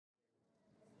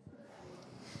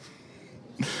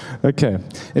Okay.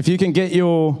 If you can get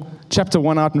your chapter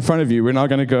 1 out in front of you, we're now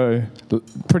going to go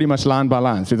pretty much line by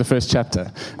line through the first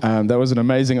chapter. That was an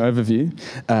amazing overview,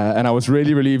 and I was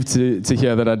really relieved to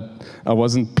hear that I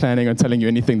wasn't planning on telling you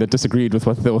anything that disagreed with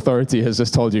what the authority has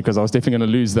just told you, because I was definitely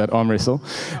going to lose that arm wrestle.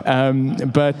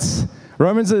 But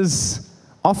Romans is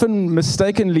often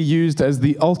mistakenly used as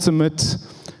the ultimate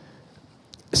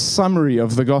summary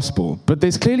of the gospel, but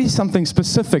there's clearly something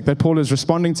specific that Paul is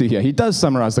responding to here. He does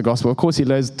summarize the gospel. Of course, he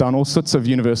lays down all sorts of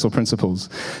universal principles.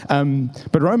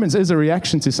 But Romans is a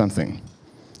reaction to something.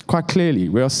 Quite clearly,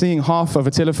 we are seeing half of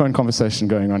a telephone conversation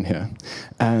going on here.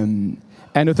 And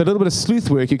with a little bit of sleuth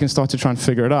work, you can start to try and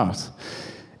figure it out.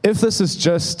 If this is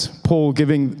just Paul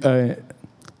giving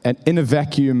an in a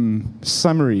vacuum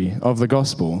summary of the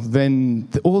gospel, then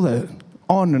all the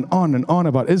on and on and on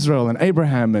about Israel and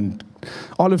Abraham and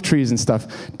olive trees and stuff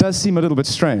does seem a little bit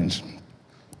strange.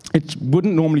 It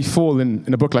wouldn't normally fall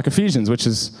in a book like Ephesians, which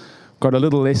has got a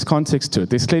little less context to it.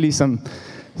 There's clearly some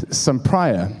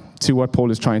prior to what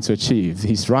Paul is trying to achieve.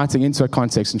 He's writing into a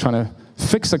context and trying to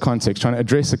fix a context, trying to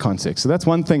address a context. So that's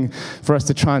one thing for us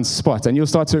to try and spot. And you'll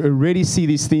start to already see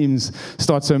these themes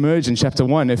start to emerge in chapter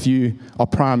 1 if you are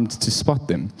primed to spot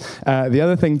them. The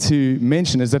other thing to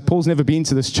mention is that Paul's never been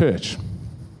to this church.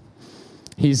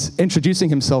 He's introducing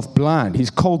himself blind.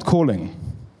 He's cold calling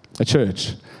a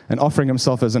church and offering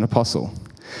himself as an apostle.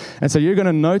 And so you're going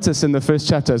to notice in the first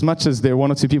chapter, as much as there are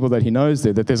one or two people that he knows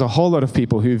there, that there's a whole lot of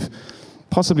people who've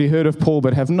possibly heard of Paul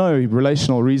but have no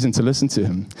relational reason to listen to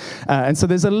him. And so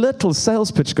there's a little sales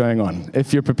pitch going on,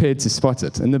 if you're prepared to spot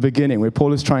it, in the beginning, where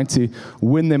Paul is trying to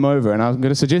win them over. And I'm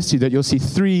going to suggest to you that you'll see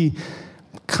three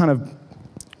kind of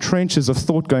trenches of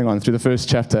thought going on through the first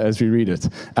chapter as we read it.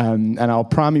 And I'll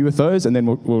prime you with those, and then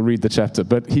we'll read the chapter.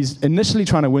 But he's initially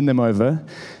trying to win them over.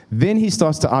 Then he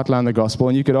starts to outline the gospel,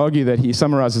 and you could argue that he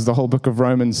summarizes the whole book of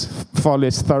Romans far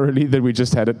less thoroughly than we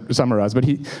just had it summarized. But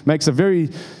he makes a very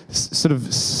sort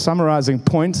of summarizing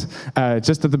point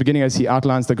just at the beginning as he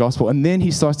outlines the gospel, and then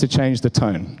he starts to change the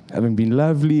tone. Having been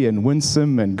lovely and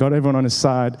winsome and got everyone on his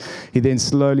side, he then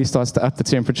slowly starts to up the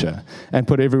temperature and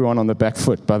put everyone on the back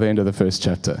foot by the end of the first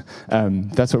chapter.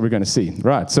 That's what we're going to see.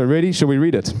 Right, so ready? Shall we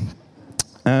read it?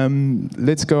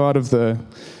 Let's go out of the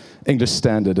English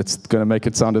Standard. It's going to make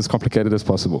it sound as complicated as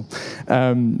possible.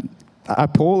 I,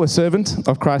 Paul, a servant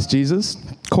of Christ Jesus,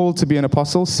 called to be an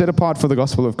apostle, set apart for the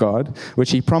gospel of God,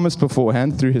 which he promised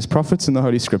beforehand through his prophets in the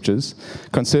Holy Scriptures,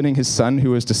 concerning his Son,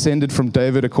 who was descended from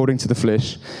David according to the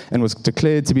flesh, and was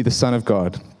declared to be the Son of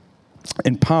God,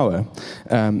 in power,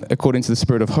 according to the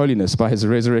Spirit of holiness, by his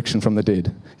resurrection from the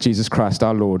dead, Jesus Christ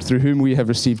our Lord, through whom we have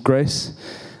received grace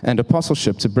and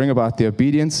apostleship to bring about the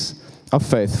obedience of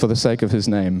faith for the sake of his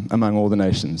name among all the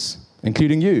nations,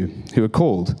 including you who are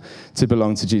called to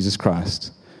belong to Jesus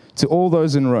Christ. To all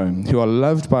those in Rome who are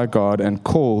loved by God and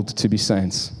called to be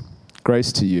saints,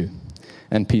 grace to you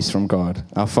and peace from God,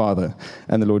 our Father,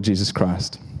 and the Lord Jesus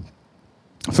Christ.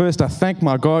 First, I thank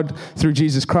my God through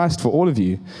Jesus Christ for all of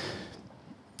you,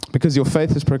 because your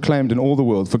faith is proclaimed in all the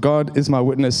world. For God is my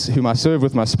witness, whom I serve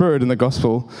with my spirit in the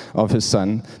gospel of his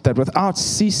Son, that without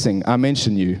ceasing I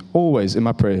mention you always in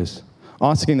my prayers,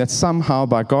 asking that somehow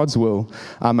by God's will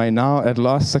I may now at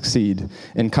last succeed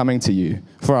in coming to you.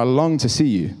 For I long to see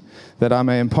you, that I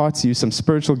may impart to you some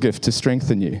spiritual gift to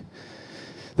strengthen you.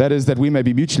 That is, that we may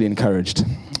be mutually encouraged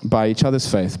by each other's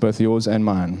faith, both yours and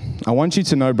mine. I want you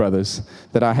to know, brothers,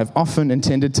 that I have often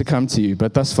intended to come to you,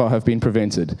 but thus far have been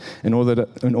prevented, in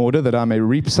order that I may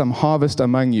reap some harvest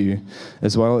among you,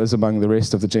 as well as among the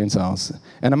rest of the Gentiles.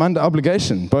 And I'm under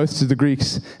obligation, both to the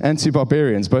Greeks and to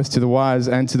barbarians, both to the wise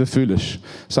and to the foolish.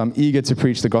 So I'm eager to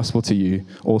preach the gospel to you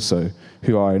also,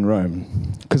 who are in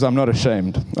Rome, because I'm not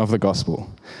ashamed of the gospel.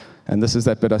 And this is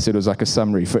that bit I said was like a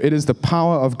summary. For it is the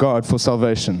power of God for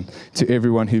salvation to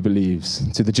everyone who believes,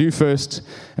 to the Jew first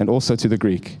and also to the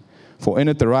Greek. For in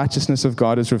it the righteousness of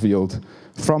God is revealed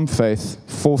from faith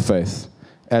for faith,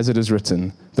 as it is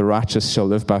written, the righteous shall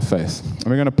live by faith. And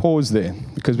we're going to pause there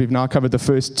because we've now covered the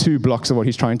first two blocks of what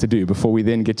he's trying to do before we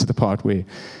then get to the part where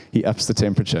he ups the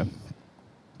temperature.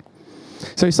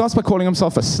 So he starts by calling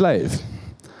himself a slave.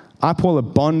 I, Paul, a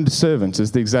bond servant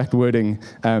is the exact wording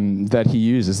that he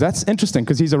uses. That's interesting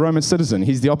because he's a Roman citizen.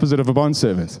 He's the opposite of a bond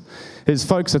servant. His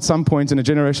folks at some point in a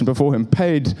generation before him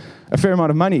paid a fair amount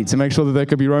of money to make sure that they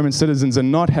could be Roman citizens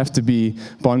and not have to be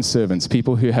bond servants,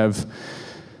 people who have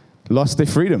lost their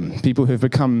freedom, people who have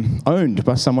become owned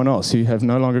by someone else, who have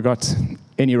no longer got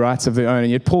any rights of their own.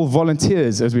 And yet Paul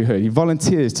volunteers, as we heard, he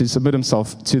volunteers to submit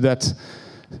himself to that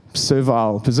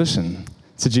servile position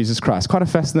to Jesus Christ. Quite a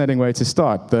fascinating way to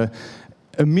start.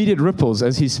 immediate ripples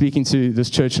as he's speaking to this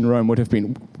church in Rome would have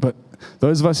been, but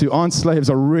those of us who aren't slaves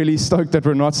are really stoked that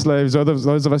we're not slaves.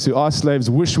 Those of us who are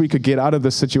slaves wish we could get out of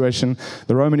this situation.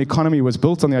 The Roman economy was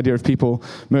built on the idea of people,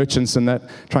 merchants, and that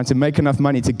trying to make enough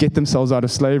money to get themselves out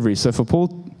of slavery. So for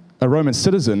Paul, a Roman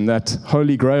citizen, that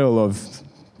holy grail of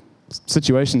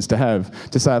situations to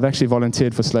say, I've actually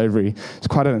volunteered for slavery, it's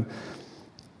quite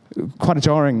a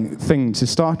jarring thing to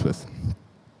start with.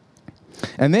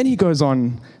 And then he goes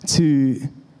on to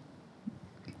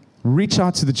reach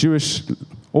out to the Jewish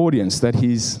audience that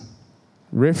he's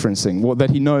referencing, that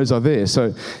he knows are there.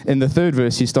 So in the third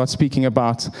verse, he starts speaking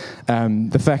about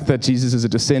the fact that Jesus is a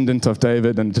descendant of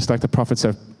David, and just like the prophets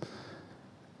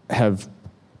have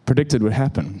predicted would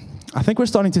happen. I think we're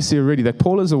starting to see already that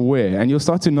Paul is aware, and you'll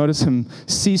start to notice him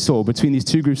seesaw between these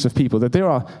two groups of people, that there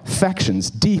are factions,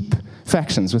 deep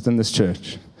factions within this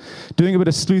church. Doing a bit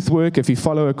of sleuth work, if you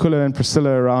follow Aquila and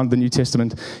Priscilla around the New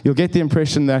Testament, you'll get the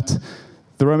impression that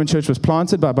the Roman church was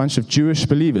planted by a bunch of Jewish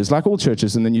believers. Like all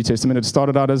churches in the New Testament, it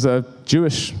started out as a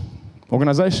Jewish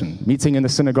organization, meeting in the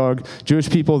synagogue, Jewish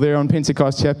people there on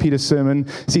Pentecost, hear Peter's sermon,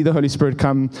 see the Holy Spirit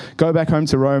come, go back home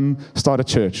to Rome, start a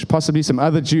church. Possibly some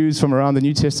other Jews from around the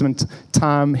New Testament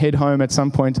time head home at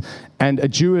some point, and a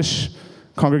Jewish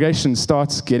congregation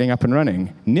starts getting up and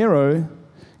running. Nero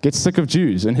gets sick of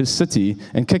Jews in his city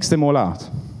and kicks them all out.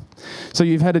 So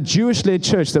you've had a Jewish-led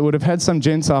church that would have had some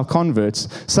Gentile converts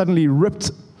suddenly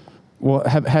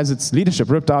has its leadership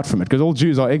ripped out from it, because all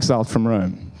Jews are exiled from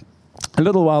Rome. A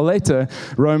little while later,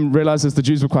 Rome realizes the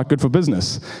Jews were quite good for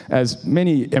business, as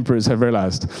many emperors have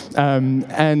realized,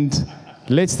 and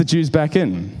lets the Jews back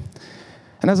in.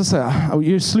 And as I say,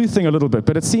 you're sleuthing a little bit,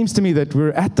 but it seems to me that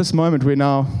we're at this moment where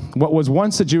now what was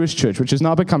once a Jewish church, which has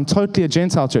now become totally a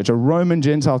Gentile church, a Roman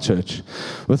Gentile church,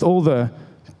 with all the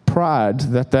pride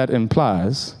that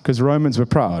implies, because Romans were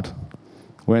proud,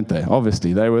 weren't they?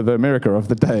 Obviously, they were the America of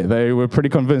the day. They were pretty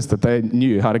convinced that they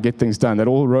knew how to get things done, that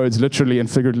all roads literally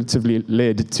and figuratively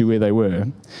led to where they were.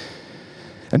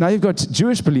 And now you've got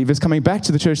Jewish believers coming back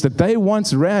to the church that they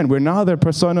once ran, where now they're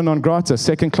persona non grata,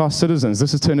 second-class citizens.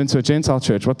 This has turned into a Gentile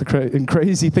church. What the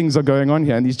crazy things are going on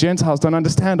here. And these Gentiles don't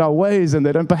understand our ways, and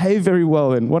they don't behave very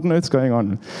well, and what on earth's going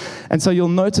on? And so you'll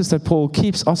notice that Paul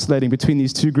keeps oscillating between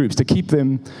these two groups to keep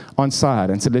them on side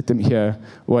and to let them hear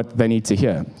what they need to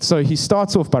hear. So he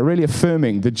starts off by really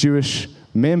affirming the Jewish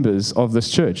members of this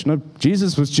church. No,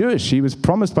 Jesus was Jewish. He was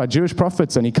promised by Jewish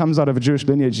prophets, and he comes out of a Jewish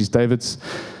lineage. He's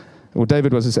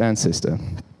David was his ancestor.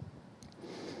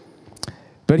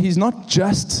 But he's not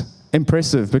just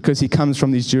impressive because he comes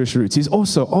from these Jewish roots. He's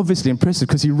also obviously impressive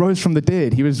because he rose from the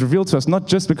dead. He was revealed to us not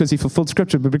just because he fulfilled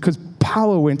Scripture, but because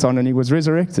power went on and he was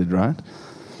resurrected, right?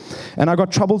 And I got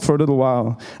troubled for a little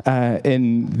while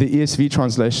in the ESV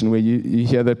translation, where you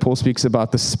hear that Paul speaks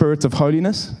about the Spirit of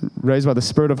holiness, raised by the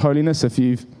Spirit of holiness. If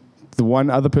you've the one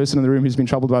other person in the room who's been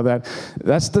troubled by that,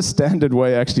 that's the standard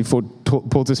way actually for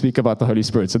Paul to speak about the Holy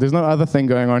Spirit. So there's no other thing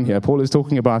going on here. Paul is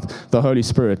talking about the Holy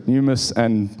Spirit, pneumos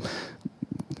and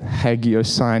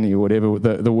hagiosine, or whatever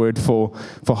the word for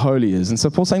holy is. And so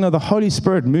Paul's saying, no, the Holy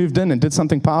Spirit moved in and did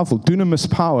something powerful. Dunamis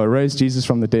power raised Jesus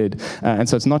from the dead. And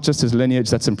so it's not just his lineage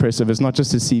that's impressive. It's not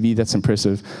just his CV that's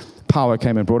impressive. Power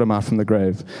came and brought him out from the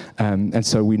grave. And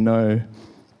so we know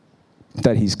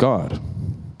that he's God.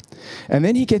 And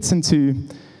then he gets into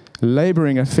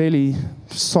laboring a fairly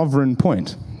sovereign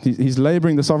point. He's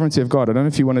laboring the sovereignty of God. I don't know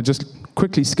if you want to just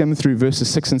quickly skim through verses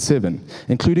 6 and 7,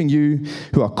 including you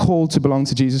who are called to belong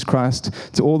to Jesus Christ,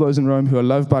 to all those in Rome who are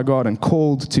loved by God and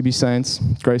called to be saints,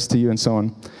 grace to you, and so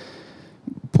on.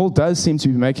 Paul does seem to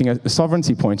be making a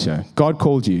sovereignty point here. God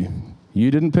called you.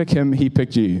 You didn't pick him, he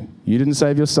picked you. You didn't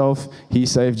save yourself, he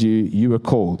saved you. You were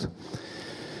called.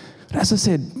 As I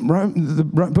said, the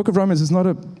book of Romans is not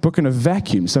a book in a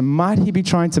vacuum, so might he be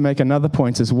trying to make another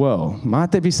point as well?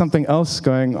 Might there be something else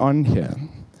going on here?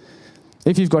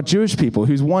 If you've got Jewish people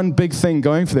whose one big thing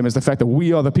going for them is the fact that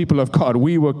we are the people of God,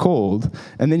 we were called,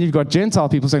 and then you've got Gentile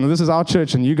people saying, well, this is our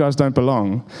church and you guys don't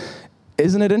belong,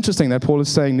 isn't it interesting that Paul is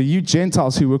saying that you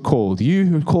Gentiles who were called, you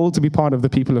who are called to be part of the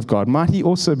people of God, might he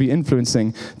also be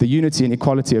influencing the unity and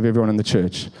equality of everyone in the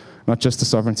church, not just the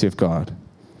sovereignty of God?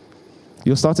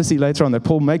 You'll start to see later on that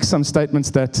Paul makes some statements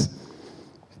that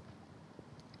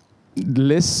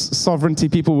less sovereignty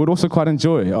people would also quite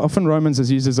enjoy. Often Romans is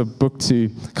used as a book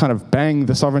to kind of bang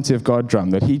the sovereignty of God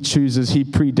drum, that he chooses, he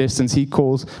predestines, he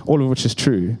calls, all of which is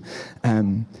true.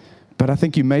 But I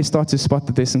think you may start to spot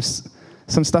that there's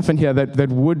some stuff in here that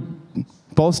would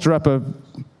bolster up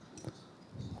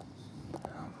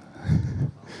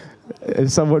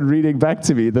Is someone reading back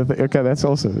to me? Okay, that's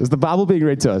awesome. Is the Bible being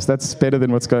read to us? That's better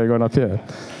than what's going on up here.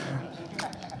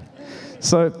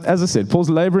 So, as I said,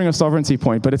 Paul's laboring a sovereignty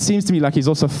point, but it seems to me like he's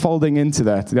also folding into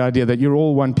that, the idea that you're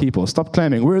all one people. Stop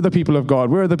claiming, we're the people of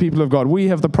God, we're the people of God, we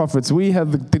have the prophets, we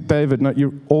have the David. No,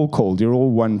 you're all called, you're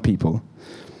all one people.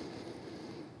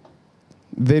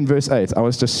 Then verse 8, I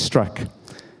was just struck. It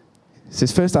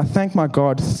says, first, I thank my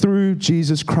God through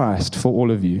Jesus Christ for all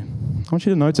of you. I want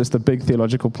you to notice the big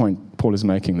theological point Paul is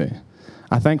making there.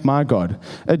 I thank my God.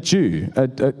 A Jew,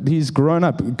 he's grown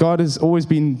up. God has always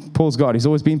been Paul's God. He's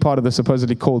always been part of the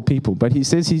supposedly called people. But he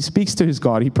says he speaks to his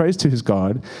God, he prays to his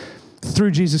God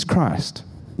through Jesus Christ.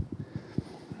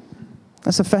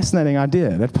 That's a fascinating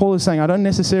idea, that Paul is saying, I don't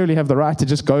necessarily have the right to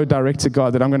just go direct to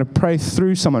God, that I'm going to pray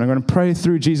through someone. I'm going to pray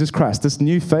through Jesus Christ. This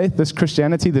new faith, this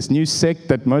Christianity, this new sect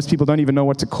that most people don't even know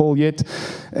what to call yet.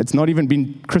 It's not even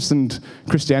been christened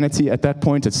Christianity at that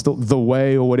point. It's still the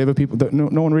way or whatever people,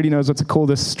 no one really knows what to call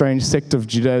this strange sect of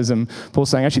Judaism.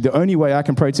 Paul's saying, actually, the only way I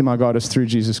can pray to my God is through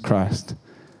Jesus Christ.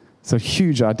 It's a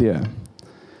huge idea.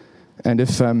 And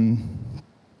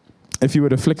if you were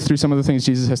to flick through some of the things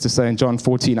Jesus has to say in John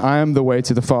 14, I am the way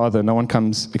to the Father, no one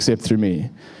comes except through me.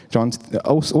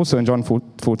 Also in John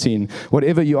 14,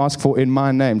 whatever you ask for in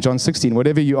my name. John 16,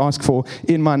 whatever you ask for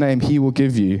in my name, he will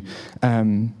give you.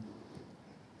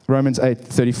 Romans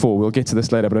 8:34, we'll get to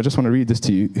this later, but I just want to read this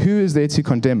to you. Who is there to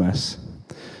condemn us?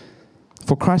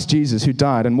 For Christ Jesus, who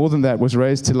died, and more than that, was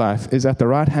raised to life, is at the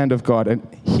right hand of God, and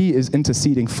he is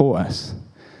interceding for us.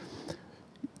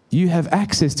 You have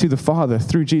access to the Father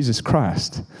through Jesus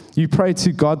Christ. You pray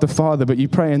to God the Father, but you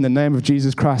pray in the name of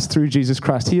Jesus Christ through Jesus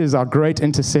Christ. He is our great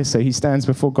intercessor. He stands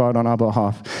before God on our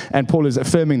behalf. And Paul is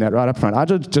affirming that right up front. I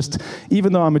don't just,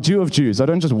 even though I'm a Jew of Jews, I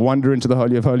don't just wander into the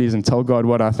Holy of Holies and tell God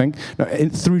what I think. No,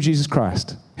 through Jesus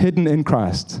Christ, hidden in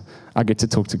Christ, I get to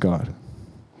talk to God.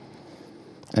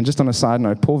 And just on a side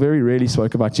note, Paul very rarely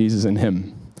spoke about Jesus in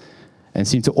him and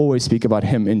seemed to always speak about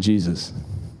him in Jesus.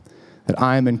 That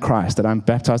I am in Christ, that I'm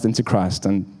baptized into Christ.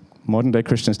 And modern day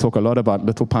Christians talk a lot about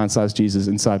little pint-sized Jesus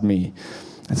inside me.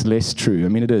 That's less true. I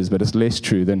mean, it is, but it's less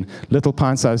true than little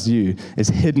pint-sized you is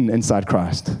hidden inside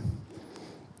Christ.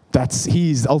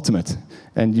 He's ultimate,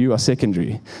 and you are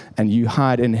secondary. And you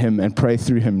hide in him and pray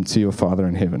through him to your Father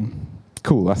in heaven.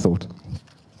 Cool, I thought.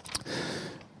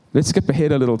 Let's skip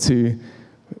ahead a little to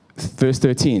verse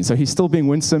 13. So he's still being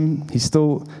winsome. He's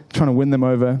still trying to win them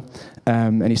over.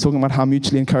 And he's talking about how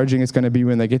mutually encouraging it's going to be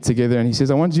when they get together. And he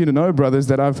says, I want you to know, brothers,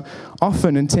 that I've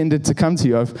often intended to come to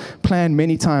you. I've planned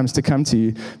many times to come to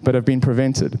you, but have been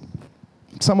prevented.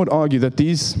 Some would argue that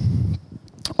these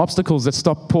obstacles that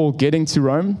stop Paul getting to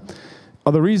Rome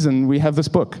are the reason we have this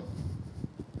book.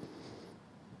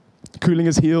 Cooling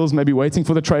his heels, maybe waiting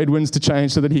for the trade winds to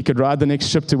change so that he could ride the next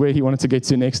ship to where he wanted to get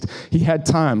to next. He had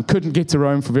time, couldn't get to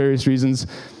Rome for various reasons,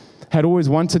 had always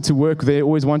wanted to work there,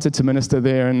 always wanted to minister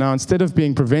there, and now instead of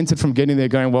being prevented from getting there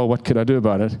going, well, what could I do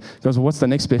about it? He goes, well, what's the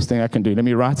next best thing I can do? Let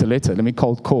me write a letter. Let me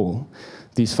cold call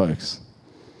these folks.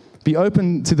 Be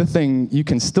open to the thing you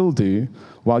can still do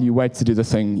while you wait to do the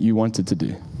thing you wanted to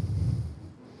do.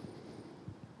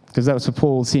 Because that's what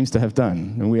Paul seems to have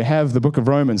done. And we have the book of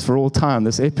Romans for all time,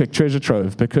 this epic treasure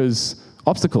trove, because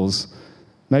obstacles,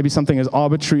 maybe something as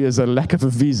arbitrary as a lack of a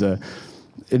visa,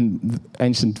 in the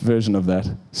ancient version of that,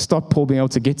 stopped Paul being able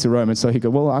to get to Rome. And so he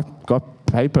goes, well, I've got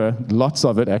paper, lots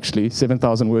of it actually,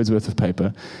 7,000 words worth of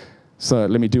paper, so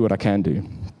let me do what I can do.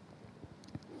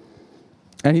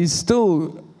 And he's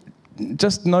still,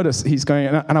 just notice, he's going,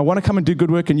 and I want to come and do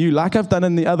good work in you, like I've done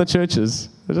in the other churches.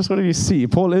 I just want you to see,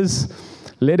 Paul is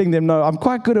letting them know, I'm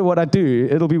quite good at what I do.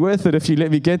 It'll be worth it if you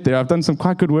let me get there. I've done some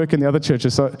quite good work in the other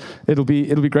churches, so it'll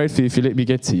be great for you if you let me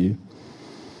get to you.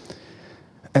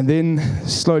 And then,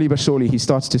 slowly but surely, he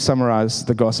starts to summarize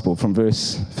the gospel from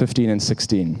verse 15 and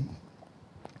 16.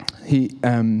 He,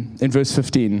 in verse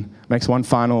 15, makes one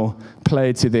final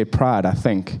play to their pride, I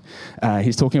think.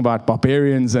 He's talking about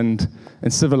barbarians and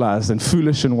civilized and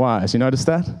foolish and wise. You notice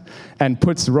that? And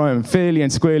puts Rome fairly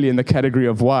and squarely in the category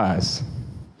of wise.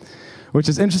 Which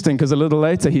is interesting because a little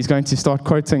later he's going to start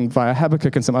quoting via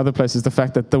Habakkuk and some other places the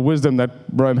fact that the wisdom that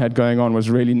Rome had going on was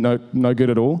really no good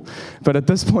at all. But at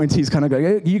this point he's kind of going,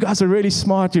 hey, you guys are really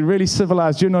smart, you're really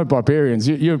civilized, you're no barbarians,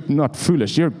 you're not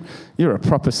foolish, you're a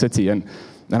proper city, and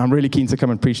I'm really keen to come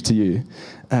and preach to you.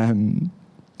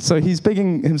 So he's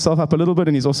bigging himself up a little bit,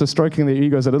 and he's also stroking their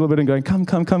egos a little bit and going,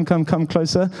 come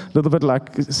closer, a little bit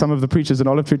like some of the preachers in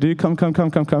Olive Tree do, come,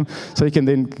 so he can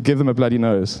then give them a bloody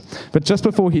nose. But just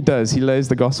before he does, he lays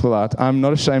the gospel out. I'm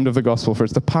not ashamed of the gospel, for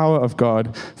it's the power of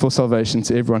God for salvation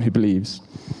to everyone who believes.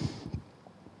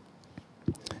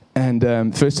 And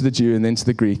first to the Jew and then to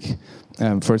the Greek,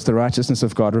 for it's the righteousness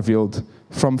of God revealed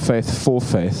from faith for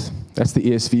faith. That's the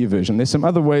ESV version. There's some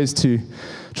other ways to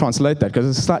translate that because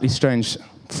it's a slightly strange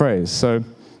phrase. So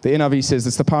the NIV says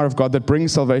it's the power of God that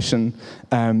brings salvation,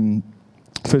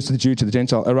 first to the Jew, to the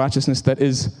Gentile, a righteousness that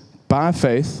is by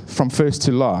faith from first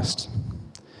to last.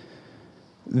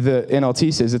 The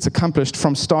NLT says it's accomplished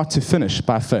from start to finish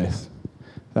by faith.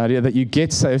 The idea that you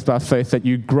get saved by faith, that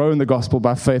you grow in the gospel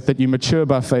by faith, that you mature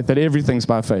by faith, that everything's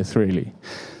by faith, really.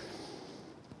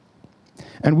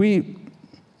 And we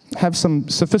have some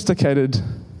sophisticated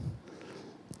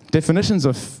definitions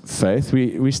of faith.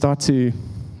 We start to,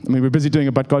 we're busy doing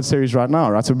a But God series right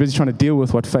now, right? So we're busy trying to deal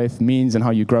with what faith means and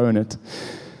how you grow in it.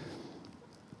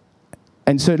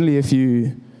 And certainly if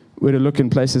you were to look in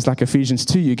places like Ephesians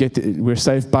 2, we're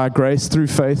saved by grace through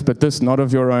faith, but this not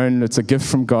of your own, it's a gift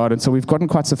from God. And so we've gotten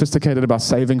quite sophisticated about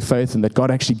saving faith and that God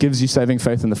actually gives you saving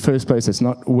faith in the first place. It's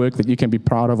not work that you can be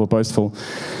proud of or boastful.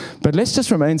 But let's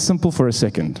just remain simple for a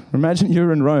second. Imagine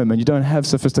you're in Rome and you don't have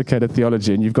sophisticated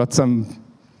theology and you've got some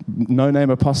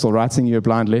no-name apostle writing you a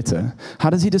blind letter.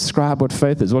 How does he describe what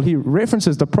faith is? Well, he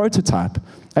references the prototype,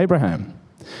 Abraham,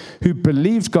 who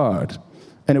believed God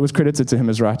and it was credited to him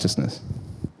as righteousness.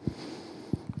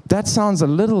 That sounds a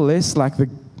little less like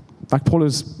Paul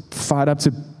is fired up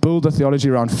to build a theology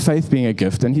around faith being a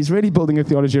gift, and he's really building a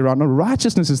theology around, no,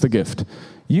 righteousness is the gift.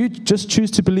 You just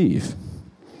choose to believe.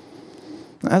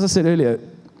 As I said earlier,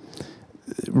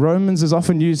 Romans is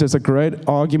often used as a great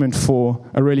argument for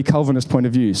a really Calvinist point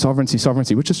of view,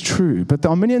 sovereignty, which is true, but the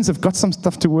Arminians have got some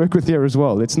stuff to work with here as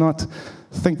well. Let's not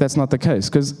think that's not the case,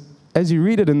 because as you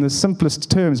read it in the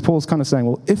simplest terms, Paul's kind of saying,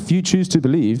 well, if you choose to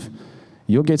believe,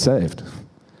 you'll get saved.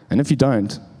 And if you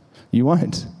don't, you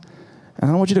won't. And I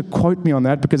don't want you to quote me on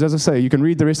that because, as I say, you can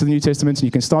read the rest of the New Testament and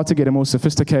you can start to get a more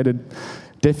sophisticated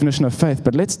definition of faith.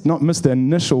 But let's not miss the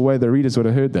initial way the readers would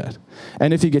have heard that.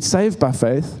 And if you get saved by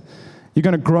faith, you're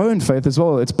going to grow in faith as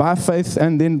well. It's by faith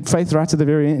and then faith right to the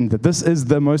very end. That this is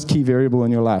the most key variable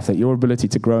in your life, that your ability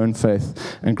to grow in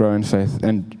faith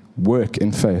and work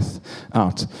in faith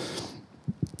out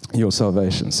your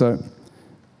salvation. So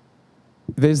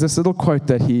there's this little quote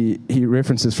that he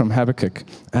references from Habakkuk,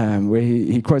 where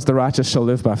he quotes, the righteous shall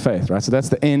live by faith, right? So that's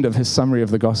the end of his summary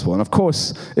of the gospel. And of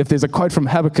course, if there's a quote from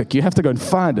Habakkuk, you have to go and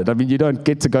find it. I mean, you don't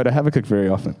get to go to Habakkuk very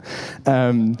often.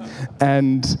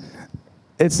 And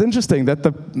it's interesting that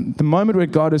the moment where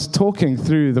God is talking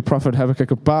through the prophet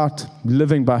Habakkuk about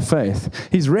living by faith,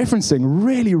 he's referencing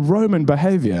really Roman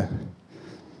behavior.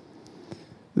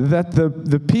 That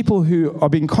the people who are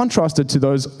being contrasted to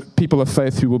those people of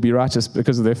faith who will be righteous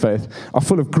because of their faith are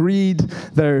full of greed,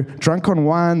 they're drunk on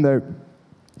wine, they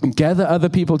gather other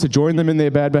people to join them in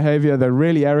their bad behavior, they're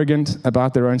really arrogant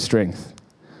about their own strength.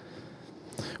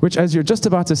 Which, as you're just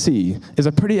about to see, is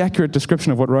a pretty accurate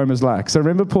description of what Rome is like. So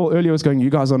remember Paul earlier was going,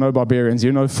 you guys are no barbarians,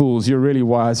 you're no fools, you're really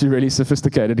wise, you're really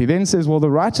sophisticated. He then says, well,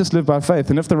 the righteous live by faith.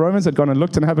 And if the Romans had gone and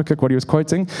looked in Habakkuk what he was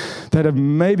quoting, they'd have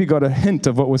maybe got a hint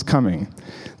of what was coming.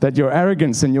 That your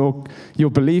arrogance and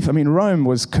your belief, Rome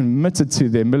was committed to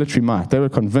their military might. They were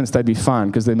convinced they'd be fine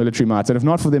because their military might. And if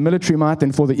not for their military might,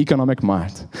 then for the economic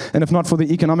might. And if not for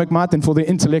the economic might, then for the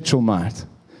intellectual might.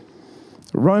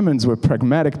 Romans were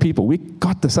pragmatic people. We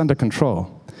got this under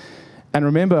control. And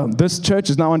remember, this church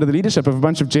is now under the leadership of a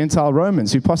bunch of Gentile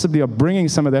Romans who possibly are bringing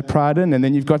some of that pride in. And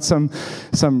then you've got some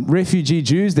refugee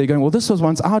Jews. They're going, well, this was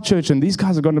once our church, and these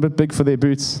guys have gotten a bit big for their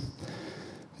boots.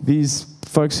 These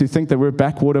folks who think that we're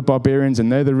backwater barbarians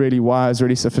and they're the really wise,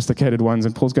 really sophisticated ones.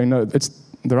 And Paul's going, no, it's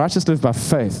the righteous live by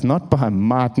faith, not by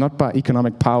might, not by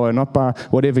economic power, not by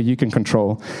whatever you can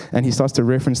control. And he starts to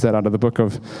reference that out of the book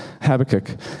of Habakkuk.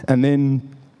 And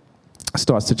then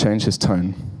starts to change his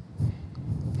tone.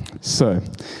 So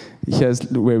here's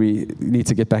where we need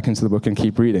to get back into the book and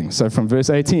keep reading. So from verse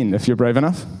 18, if you're brave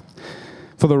enough.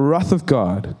 For the wrath of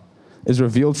God is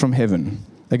revealed from heaven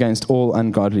against all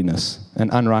ungodliness and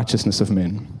unrighteousness of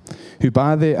men, who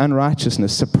by their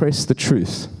unrighteousness suppress the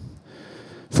truth.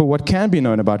 For what can be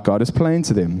known about God is plain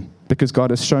to them, because God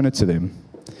has shown it to them.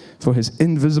 For his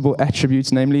invisible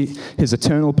attributes, namely his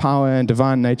eternal power and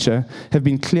divine nature, have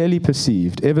been clearly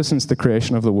perceived ever since the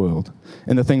creation of the world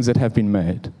in the things that have been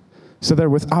made. So they're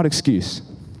without excuse.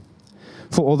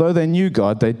 For although they knew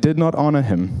God, they did not honor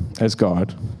him as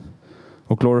God,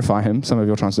 or glorify him, some of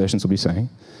your translations will be saying,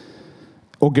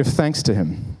 or give thanks to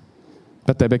him,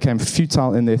 but they became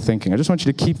futile in their thinking. I just want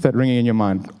you to keep that ringing in your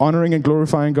mind. Honoring and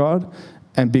glorifying God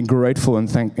and being grateful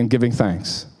and giving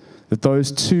thanks. That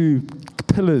those two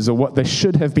pillars are what they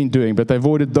should have been doing, but they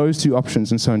avoided those two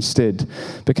options and so instead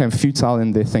became futile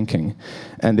in their thinking,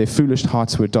 and their foolish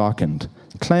hearts were darkened.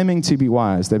 Claiming to be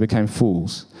wise, they became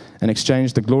fools and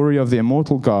exchanged the glory of the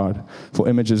immortal God for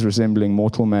images resembling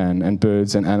mortal man and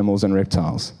birds and animals and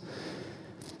reptiles.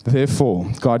 Therefore,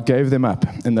 God gave them up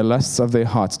in the lusts of their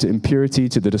hearts to impurity,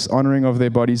 to the dishonoring of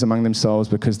their bodies among themselves,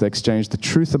 because they exchanged the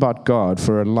truth about God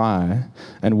for a lie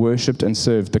and worshipped and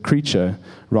served the creature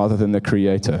rather than the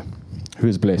Creator, who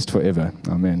is blessed forever.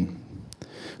 Amen.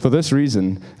 For this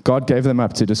reason, God gave them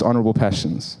up to dishonorable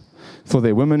passions. For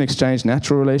their women exchanged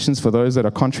natural relations for those that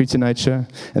are contrary to nature,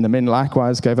 and the men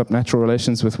likewise gave up natural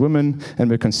relations with women and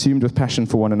were consumed with passion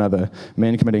for one another,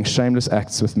 men committing shameless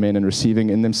acts with men and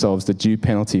receiving in themselves the due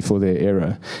penalty for their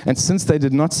error. And since they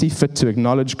did not see fit to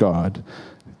acknowledge God,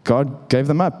 God gave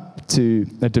them up to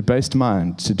a debased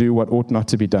mind to do what ought not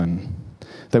to be done.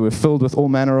 They were filled with all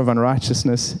manner of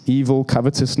unrighteousness, evil,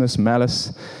 covetousness,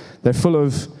 malice. They're full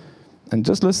of... And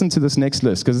just listen to this next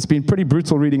list, because it's been pretty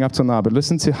brutal reading up till now, but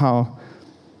listen to how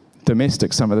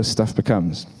domestic some of this stuff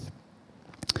becomes.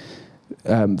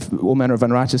 All manner of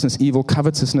unrighteousness, evil,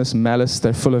 covetousness, malice.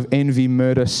 They're full of envy,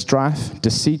 murder, strife,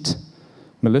 deceit,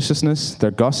 maliciousness.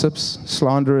 They're gossips,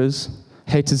 slanderers,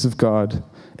 haters of God,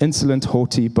 insolent,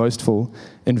 haughty, boastful,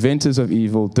 inventors of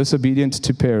evil, disobedient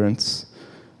to parents,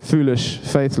 foolish,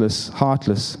 faithless,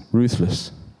 heartless,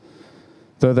 ruthless.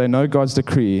 Though they know God's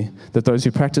decree that those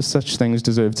who practice such things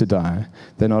deserve to die,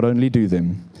 they not only do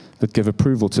them, but give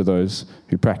approval to those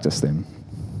who practice them.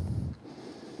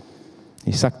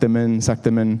 He sucked them in.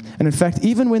 And in fact,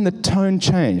 even when the tone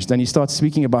changed and he starts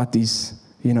speaking about these,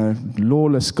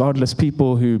 lawless, godless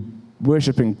people who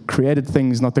worship in created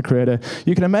things, not the Creator,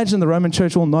 you can imagine the Roman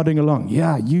church all nodding along.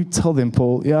 Yeah, you tell them,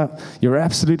 Paul. Yeah, you're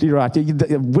absolutely right.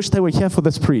 I wish they were here for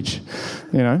this preach,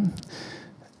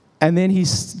 And then he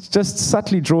just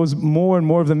subtly draws more and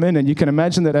more of them in. And you can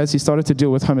imagine that as he started to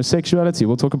deal with homosexuality,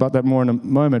 we'll talk about that more in a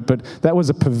moment, but that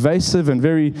was a pervasive and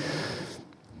very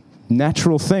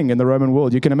natural thing in the Roman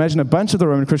world. You can imagine a bunch of the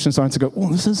Roman Christians starting to go, oh,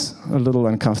 this is a little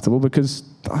uncomfortable because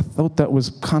I thought that was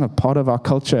kind of part of our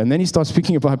culture. And then he starts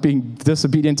speaking about being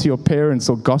disobedient to your parents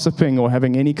or gossiping or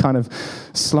having any kind of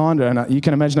slander. And you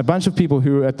can imagine a bunch of people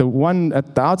who at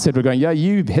the outset were going, yeah,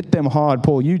 you hit them hard,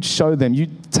 Paul. You show them, you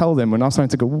tell them. We're now starting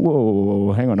to go,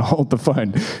 whoa, hang on, hold the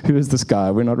phone. Who is this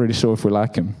guy? We're not really sure if we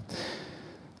like him.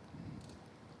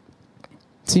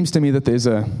 It seems to me that there's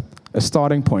a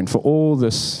starting point for all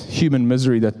this human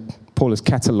misery that Paul is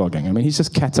cataloging. I mean, he's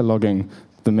just cataloging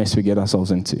the mess we get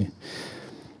ourselves into.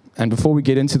 And before we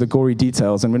get into the gory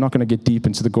details, and we're not going to get deep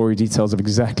into the gory details of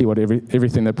exactly what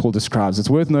everything that Paul describes, it's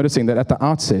worth noticing that at the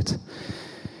outset,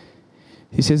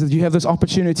 he says that you have this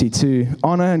opportunity to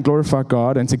honor and glorify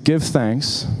God and to give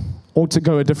thanks, or to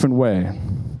go a different way.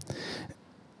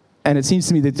 And it seems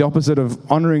to me that the opposite of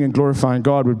honoring and glorifying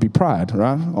God would be pride,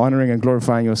 right? Honoring and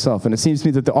glorifying yourself. And it seems to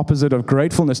me that the opposite of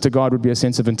gratefulness to God would be a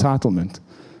sense of entitlement,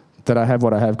 that I have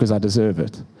what I have because I deserve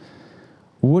it.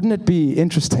 Wouldn't it be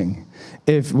interesting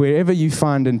if wherever you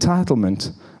find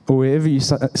entitlement or wherever you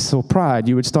saw pride,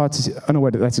 you would start to see, oh no,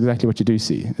 wait, that's exactly what you do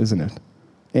see, isn't it?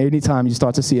 Anytime you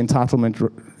start to see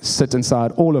entitlement sit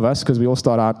inside all of us, because we all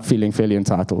start out feeling fairly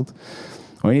entitled,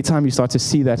 or anytime you start to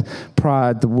see that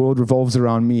pride, the world revolves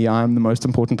around me, I'm the most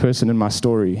important person in my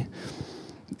story,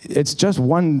 it's just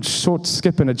one short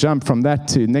skip and a jump from that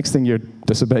to next thing you're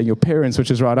disobeying your parents, which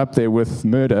is right up there with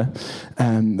murder,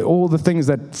 and all the things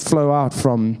that flow out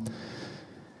from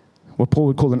what Paul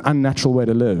would call an unnatural way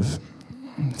to live.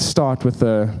 Start with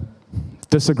a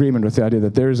disagreement with the idea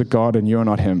that there is a God and you're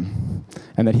not him,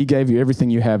 and that he gave you everything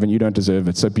you have and you don't deserve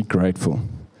it, so be grateful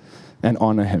and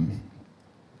honor him.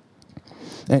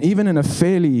 And even in a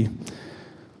fairly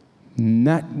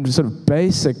sort of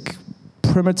basic,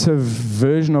 primitive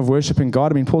version of worshiping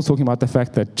God, I mean, Paul's talking about the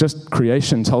fact that just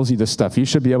creation tells you this stuff. You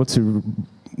should be able to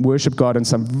worship God in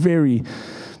some very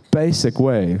basic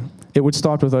way. It would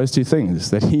start with those two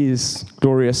things, that he is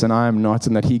glorious and I am not,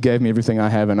 and that he gave me everything I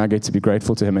have and I get to be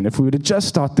grateful to him. And if we were to just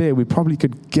start there, we probably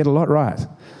could get a lot right.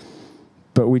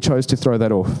 But we chose to throw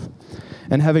that off.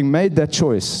 And having made that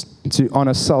choice to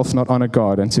honor self, not honor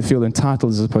God, and to feel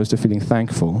entitled as opposed to feeling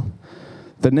thankful,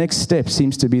 the next step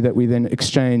seems to be that we then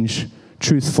exchange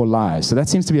truth for lies. So that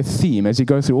seems to be a theme as you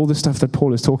go through all the stuff that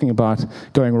Paul is talking about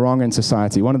going wrong in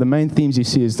society. One of the main themes you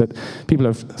see is that people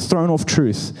have thrown off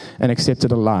truth and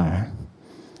accepted a lie.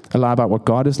 A lie about what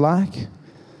God is like,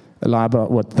 a lie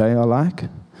about what they are like,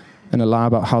 and a lie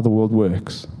about how the world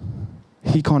works.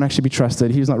 He can't actually be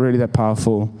trusted. He's not really that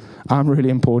powerful. I'm really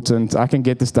important. I can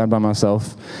get this done by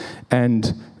myself.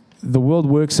 And the world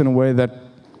works in a way that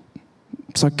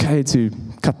it's okay to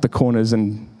cut the corners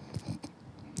and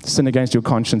sin against your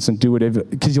conscience and do whatever,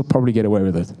 because you'll probably get away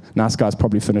with it. Nice guys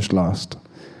probably finished last.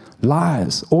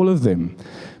 Lies, all of them.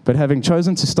 But having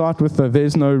chosen to start with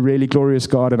there's no really glorious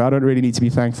God and I don't really need to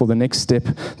be thankful, the next step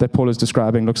that Paul is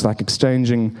describing looks like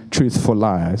exchanging truth for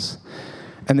lies.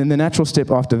 And then the natural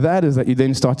step after that is that you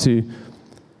then start to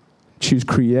choose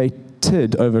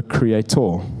created over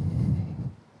creator.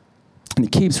 And he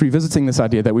keeps revisiting this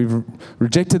idea that we've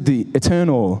rejected the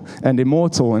eternal and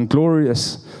immortal and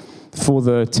glorious for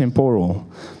the temporal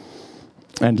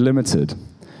and limited.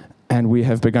 And we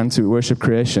have begun to worship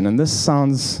creation. And this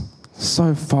sounds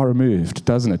so far removed,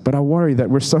 doesn't it? But I worry that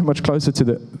we're so much closer to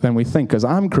than we think, because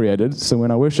I'm created, so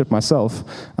when I worship myself,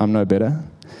 I'm no better.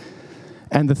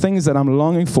 And the things that I'm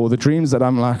longing for, the dreams that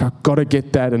I'm like, I've got to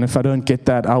get that, and if I don't get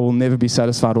that, I will never be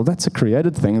satisfied. Well, that's a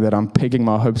created thing that I'm pegging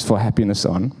my hopes for happiness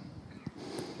on.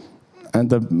 And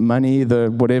the money, the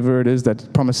whatever it is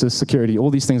that promises security, all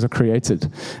these things are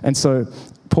created. And so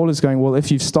Paul is going, well,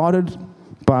 if you've started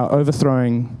by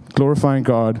overthrowing, glorifying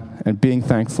God and being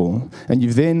thankful, and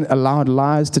you've then allowed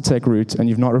lies to take root and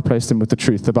you've not replaced them with the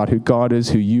truth about who God is,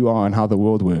 who you are, and how the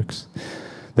world works,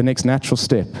 the next natural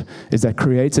step is that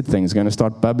created thing is going to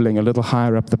start bubbling a little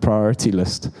higher up the priority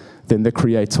list than the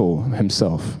Creator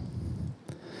himself.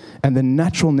 And the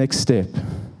natural next step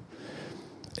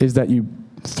is that you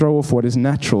throw off what is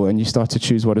natural and you start to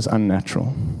choose what is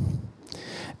unnatural.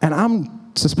 And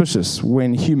I'm suspicious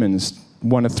when humans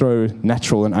want to throw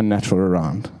natural and unnatural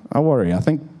around. I worry. I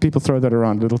think people throw that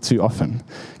around a little too often,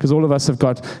 because all of us have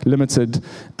got limited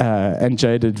and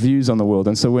jaded views on the world.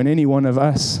 And so when any one of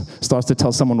us starts to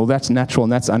tell someone, well, that's natural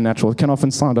and that's unnatural, it can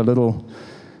often sound a little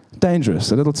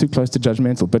dangerous, a little too close to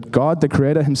judgmental. But God, the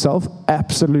Creator himself,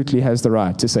 absolutely has the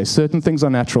right to say certain things are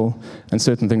natural and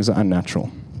certain things are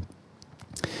unnatural.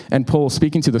 And Paul,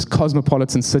 speaking to this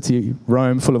cosmopolitan city,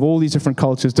 Rome, full of all these different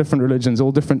cultures, different religions,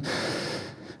 all different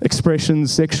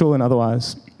expressions, sexual and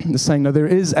otherwise, is saying, no, there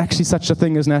is actually such a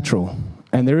thing as natural,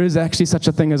 and there is actually such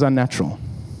a thing as unnatural.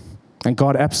 And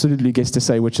God absolutely gets to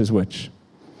say which is which.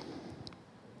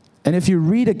 And if you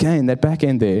read again that back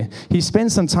end there, he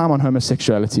spends some time on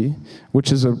homosexuality,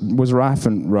 which was rife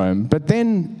in Rome, but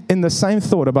then in the same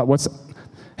thought about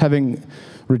having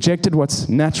rejected what's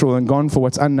natural and gone for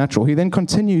what's unnatural, he then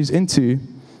continues into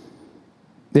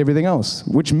everything else,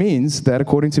 which means that,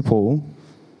 according to Paul,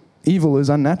 evil is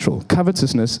unnatural.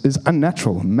 Covetousness is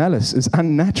unnatural. Malice is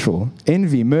unnatural.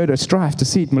 Envy, murder, strife,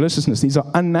 deceit, maliciousness, these are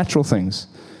unnatural things.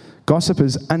 Gossip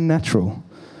is unnatural.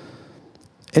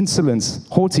 Insolence,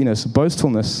 haughtiness,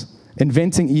 boastfulness,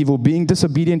 inventing evil, being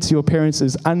disobedient to your parents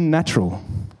is unnatural,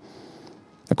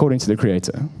 according to the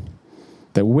Creator.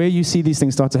 That where you see these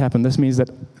things start to happen, this means that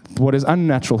what is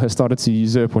unnatural has started to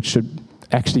usurp what should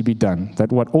actually be done.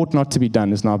 That what ought not to be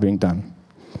done is now being done.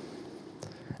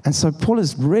 And so Paul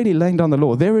is really laying down the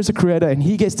law. There is a Creator, and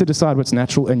he gets to decide what's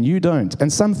natural, and you don't.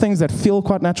 And some things that feel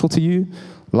quite natural to you,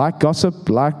 like gossip,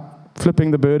 like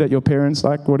flipping the bird at your parents,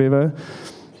 like whatever,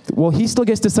 well, he still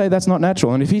gets to say that's not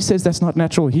natural. And if he says that's not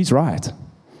natural, he's right.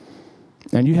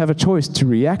 And you have a choice to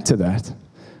react to that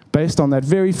based on that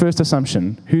very first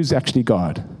assumption: who's actually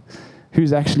God?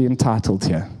 Who's actually entitled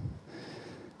here?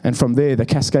 And from there, the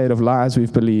cascade of lies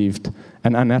we've believed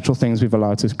and unnatural things we've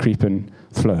allowed to creep and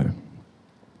flow.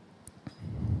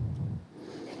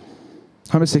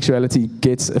 Homosexuality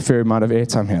gets a fair amount of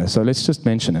airtime here, so let's just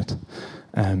mention it.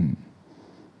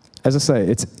 As I say,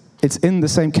 it's in the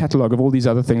same catalogue of all these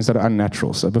other things that are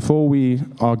unnatural. So before we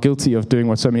are guilty of doing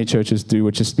what so many churches do,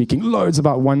 which is speaking loads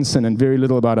about one sin and very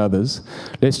little about others,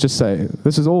 let's just say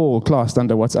this is all classed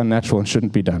under what's unnatural and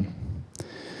shouldn't be done.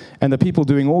 And the people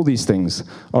doing all these things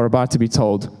are about to be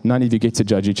told, none of you get to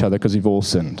judge each other because you've all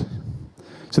sinned.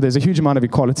 So there's a huge amount of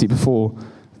equality before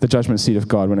the judgment seat of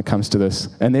God when it comes to this.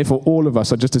 And therefore, all of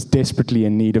us are just as desperately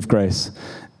in need of grace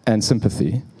and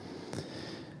sympathy.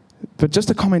 But just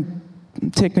to comment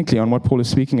technically on what Paul is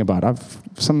speaking about, I've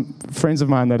some friends of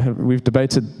mine that we've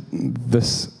debated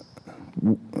this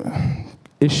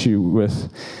issue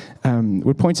with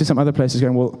would point to some other places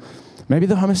going, well, maybe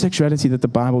the homosexuality that the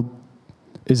Bible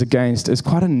is against is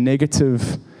quite a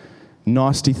negative,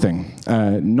 nasty thing,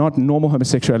 not normal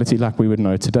homosexuality like we would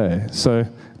know today. So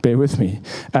bear with me.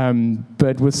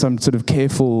 But with some sort of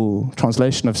careful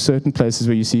translation of certain places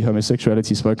where you see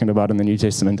homosexuality spoken about in the New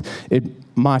Testament, it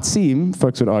might seem,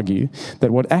 folks would argue, that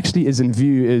what actually is in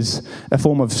view is a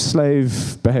form of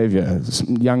slave behavior.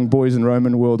 Young boys in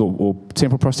Roman world or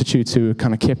temple prostitutes who are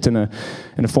kind of kept in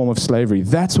a form of slavery.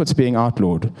 That's what's being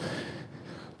outlawed.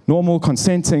 Normal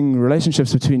consenting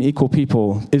relationships between equal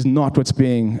people is not what's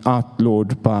being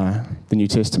outlawed by the New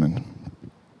Testament.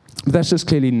 But that's just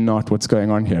clearly not what's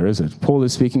going on here, is it? Paul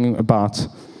is speaking about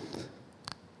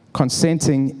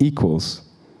consenting equals,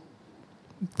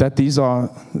 that these are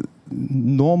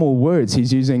normal words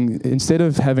he's using. Instead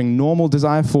of having normal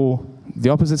desire for the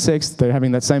opposite sex, they're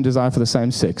having that same desire for the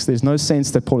same sex. There's no sense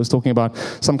that Paul is talking about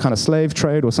some kind of slave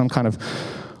trade or some kind of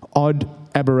odd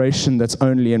aberration that's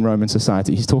only in Roman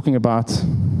society. He's talking about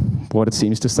what it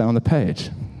seems to say on the page.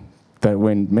 That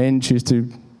when men choose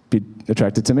to be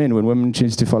attracted to men, when women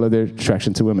choose to follow their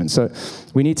attraction to women. So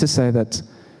we need to say that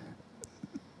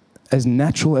as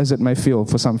natural as it may feel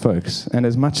for some folks, and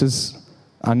as much as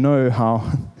I know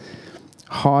how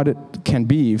hard it can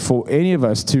be for any of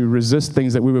us to resist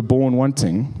things that we were born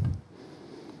wanting,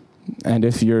 and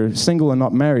if you're single and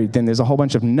not married, then there's a whole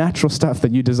bunch of natural stuff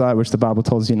that you desire which the Bible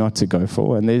tells you not to go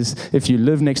for. And if you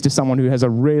live next to someone who has a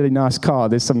really nice car,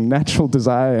 there's some natural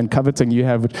desire and coveting you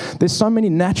have. There's so many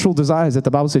natural desires that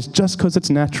the Bible says just because it's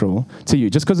natural to you,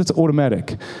 just because it's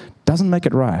automatic, doesn't make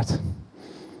it right.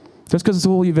 Just because it's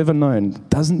all you've ever known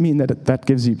doesn't mean that that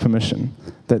gives you permission.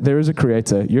 That there is a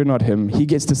creator, you're not him, he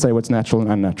gets to say what's natural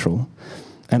and unnatural.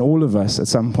 And all of us at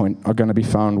some point are going to be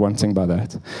found wanting by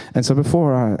that. And so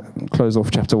before I close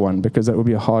off chapter 1, because that would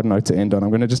be a hard note to end on, I'm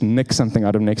going to just nick something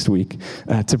out of next week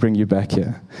to bring you back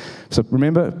here. So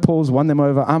remember, Paul's won them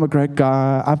over. I'm a great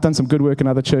guy. I've done some good work in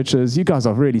other churches. You guys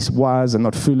are really wise and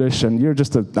not foolish, and you're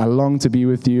just I long to be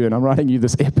with you. And I'm writing you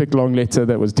this epic long letter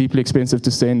that was deeply expensive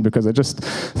to send because I just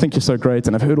think you're so great,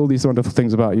 and I've heard all these wonderful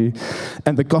things about you.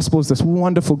 And the gospel is this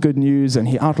wonderful good news, and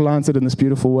he outlines it in this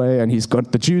beautiful way, and he's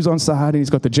got the Jews on side, and he's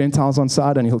got the Gentiles on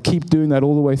side, and he'll keep doing that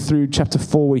all the way through chapter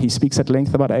 4, where he speaks at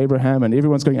length about Abraham, and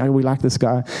everyone's going, oh, we like this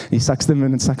guy. He sucks them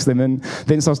in and sucks them in.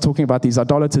 Then he starts talking about these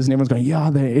idolaters, and everyone's going, yeah,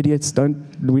 they're idiots.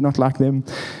 Don't we not like them?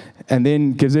 And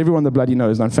then gives everyone the bloody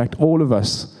nose. And in fact, all of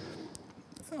us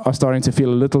are starting to feel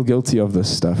a little guilty of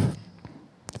this stuff.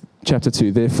 Chapter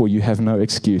 2, therefore you have no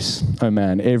excuse, O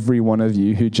man, every one of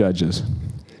you who judges.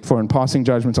 For in passing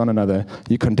judgment on another,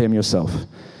 you condemn yourself,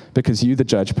 because you, the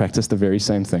judge, practice the very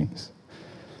same things.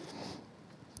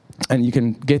 And you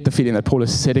can get the feeling that Paul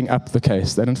is setting up the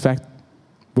case, that in fact,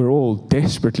 we're all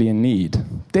desperately in need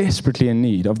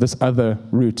of this other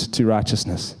route to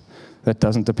righteousness that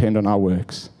doesn't depend on our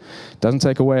works. Doesn't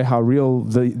take away how real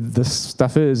this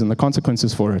stuff is and the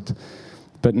consequences for it.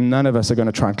 But none of us are going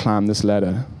to try and climb this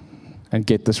ladder and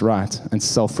get this right and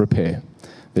self-repair.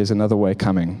 There's another way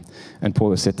coming. And Paul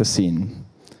has set the scene.